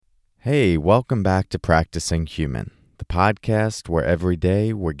Hey, welcome back to Practicing Human, the podcast where every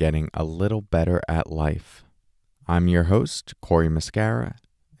day we're getting a little better at life. I'm your host, Corey Mascara,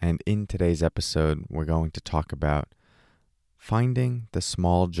 and in today's episode, we're going to talk about finding the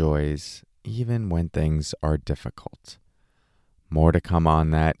small joys even when things are difficult. More to come on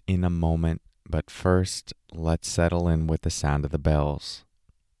that in a moment, but first, let's settle in with the sound of the bells.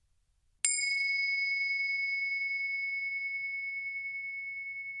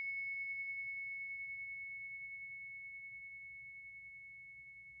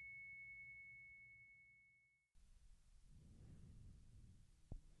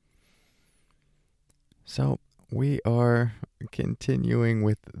 So, we are continuing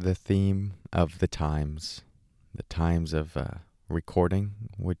with the theme of the times of recording,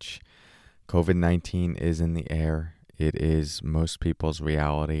 which COVID-19 is in the air. It is most people's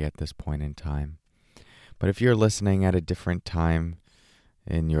reality at this point in time. But if you're listening at a different time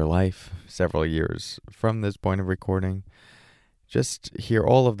in your life, several years from this point of recording, just hear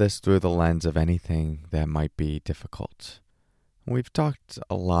all of this through the lens of anything that might be difficult. We've talked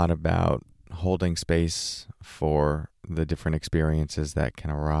a lot about holding space for the different experiences that can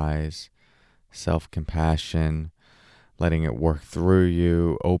arise, self-compassion, letting it work through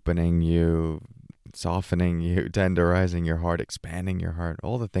you, opening you, softening you, tenderizing your heart, expanding your heart,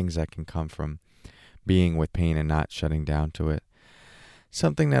 all the things that can come from being with pain and not shutting down to it.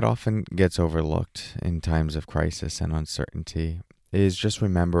 Something that often gets overlooked in times of crisis and uncertainty is just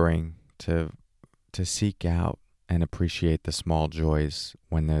remembering to seek out and appreciate the small joys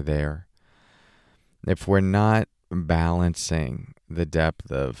when they're there. If we're not balancing the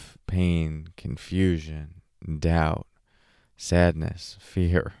depth of pain, confusion, doubt, sadness,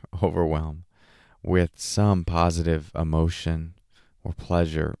 fear, overwhelm with some positive emotion or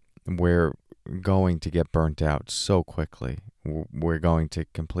pleasure, we're going to get burnt out so quickly. We're going to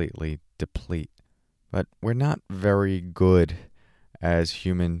completely deplete. But we're not very good as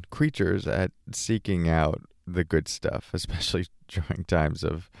human creatures at seeking out the good stuff, especially during times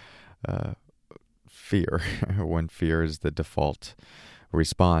of fear, when fear is the default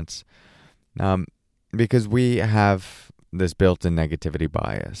response. Because we have this built-in negativity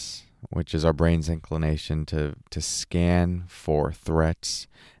bias, which is our brain's inclination to scan for threats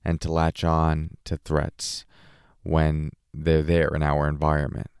and to latch on to threats when they're there in our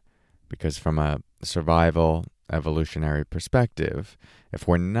environment. Because from a survival evolutionary perspective, if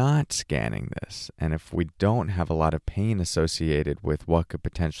we're not scanning this, and if we don't have a lot of pain associated with what could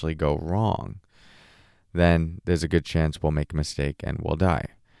potentially go wrong, then there's a good chance we'll make a mistake and we'll die.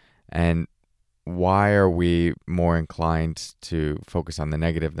 And why are we more inclined to focus on the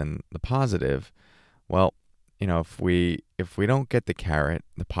negative than the positive? Well, if we don't get the carrot,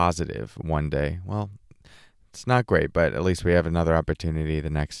 the positive one day, well, it's not great, but at least we have another opportunity the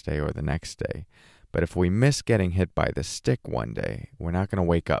next day or the next day. But if we miss getting hit by the stick one day, we're not going to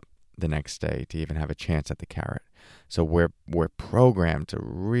wake up the next day to even have a chance at the carrot. So we're programmed to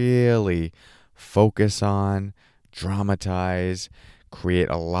really focus on, dramatize, create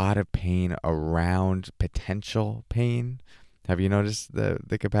a lot of pain around potential pain. Have you noticed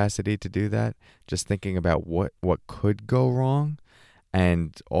the capacity to do that? Just thinking about what could go wrong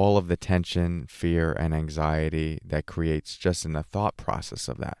and all of the tension, fear, and anxiety that creates just in the thought process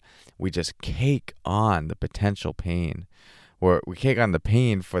of that. We just cake on the potential pain, or we cake on the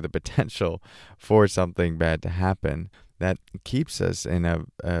pain for the potential for something bad to happen. That keeps us in a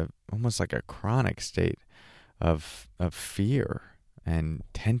almost like a chronic state of fear and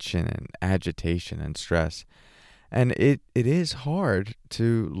tension and agitation and stress. And it is hard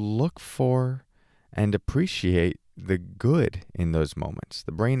to look for and appreciate the good in those moments.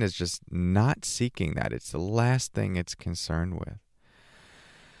 The brain is just not seeking that. It's the last thing it's concerned with.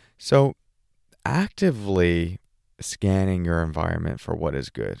 So actively scanning your environment for what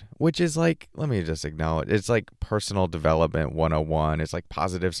is good, which is like, let me just acknowledge, it's like personal development 101. It's like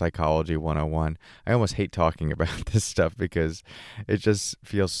positive psychology 101. I almost hate talking about this stuff because it just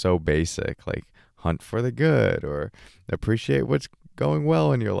feels so basic, like hunt for the good or appreciate what's going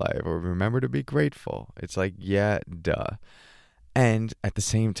well in your life or remember to be grateful. It's like, yeah, duh. And at the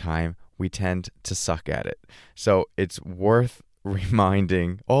same time, we tend to suck at it. So it's worth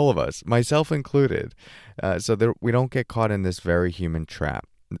reminding all of us, myself included, so that we don't get caught in this very human trap,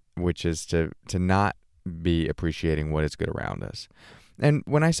 which is to not be appreciating what is good around us. And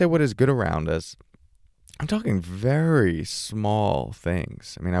when I say what is good around us, I'm talking very small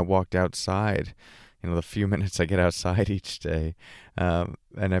things. I mean, I walked outside, the few minutes I get outside each day, and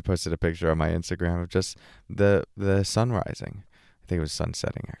I posted a picture on my Instagram of just the sun rising. I think it was sun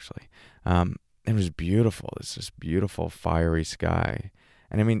setting, actually. It was beautiful. It's this beautiful fiery sky.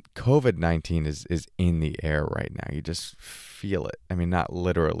 And I mean, COVID-19 is in the air right now. You just feel it. I mean, not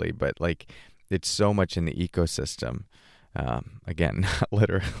literally, but like it's so much in the ecosystem. Again, not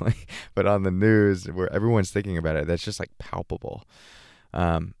literally, but on the news where everyone's thinking about it, that's just like palpable.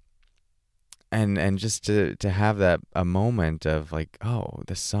 And just to have that a moment of like, oh,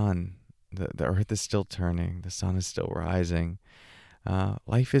 the sun, the earth is still turning, the sun is still rising.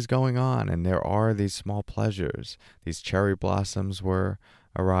 Life is going on, and there are these small pleasures. These cherry blossoms were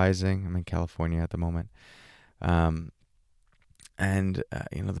arising. I'm in California at the moment. And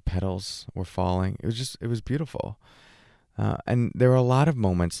the petals were falling. It was beautiful. And there are a lot of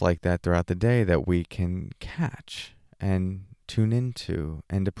moments like that throughout the day that we can catch and tune into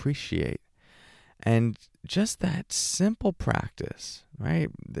and appreciate. And just that simple practice, right?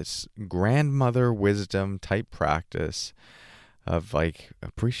 This grandmother wisdom type practice of like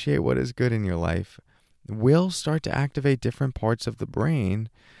appreciate what is good in your life will start to activate different parts of the brain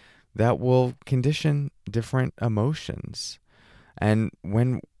that will condition different emotions. And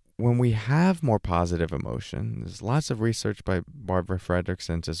when we have more positive emotion, there's lots of research by Barbara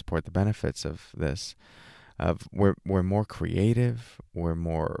Fredrickson to support the benefits of this. We're more creative, we're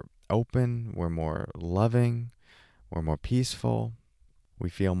more open, we're more loving, we're more peaceful, we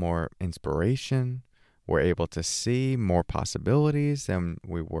feel more inspiration, we're able to see more possibilities than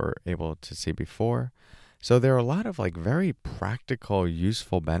we were able to see before. So there are a lot of like very practical,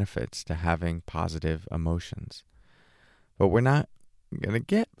 useful benefits to having positive emotions. But we're not going to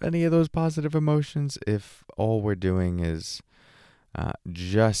get any of those positive emotions if all we're doing is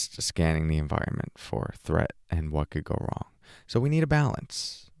just scanning the environment for threat and what could go wrong. So we need a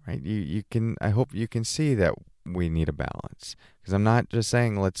balance, right? I hope you can see that we need a balance, because I'm not just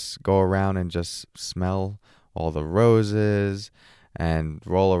saying let's go around and just smell all the roses and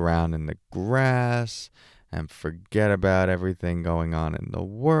roll around in the grass and forget about everything going on in the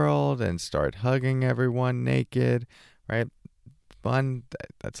world and start hugging everyone naked, right? Fun,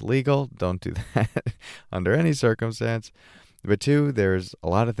 that's legal. Don't do that under any circumstance. But two, there's a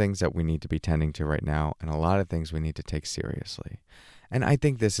lot of things that we need to be tending to right now, and a lot of things we need to take seriously. And I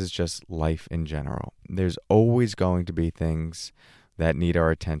think this is just life in general. There's always going to be things that need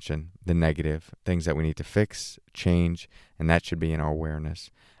our attention, the negative, things that we need to fix, change, and that should be in our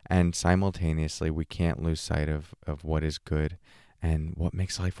awareness. And simultaneously, we can't lose sight of what is good and what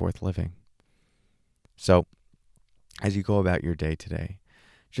makes life worth living. So, as you go about your day today,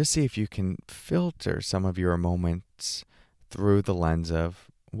 just see if you can filter some of your moments through the lens of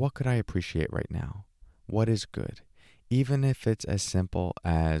what could I appreciate right now? What is good? Even if it's as simple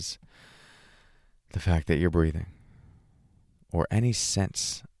as the fact that you're breathing, or any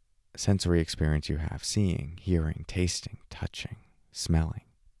sensory experience you have, seeing, hearing, tasting, touching, smelling.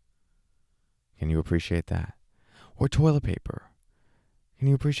 Can you appreciate that? Or toilet paper. Can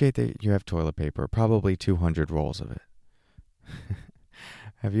you appreciate that you have toilet paper? Probably 200 rolls of it.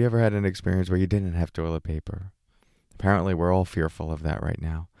 Have you ever had an experience where you didn't have toilet paper? Apparently, we're all fearful of that right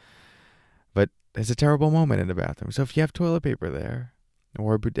now. But it's a terrible moment in the bathroom. So if you have toilet paper there,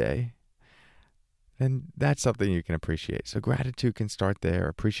 or a bidet, then that's something you can appreciate. So gratitude can start there.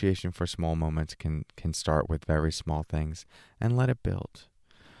 Appreciation for small moments can start with very small things, and let it build.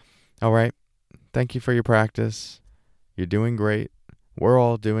 All right. Thank you for your practice. You're doing great. We're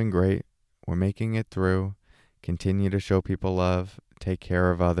all doing great. We're making it through. Continue to show people love. Take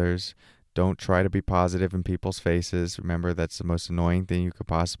care of others. Don't try to be positive in people's faces. Remember, that's the most annoying thing you could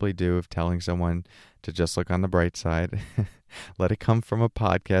possibly do, of telling someone to just look on the bright side. Let it come from a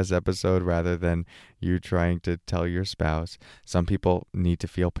podcast episode rather than you trying to tell your spouse. Some people need to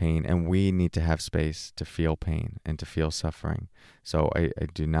feel pain, and we need to have space to feel pain and to feel suffering. So I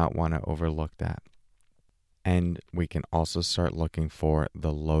do not want to overlook that. And we can also start looking for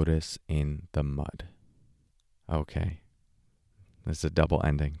the lotus in the mud. Okay. This is a double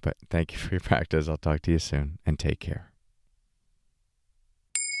ending, but thank you for your practice. I'll talk to you soon, and take care.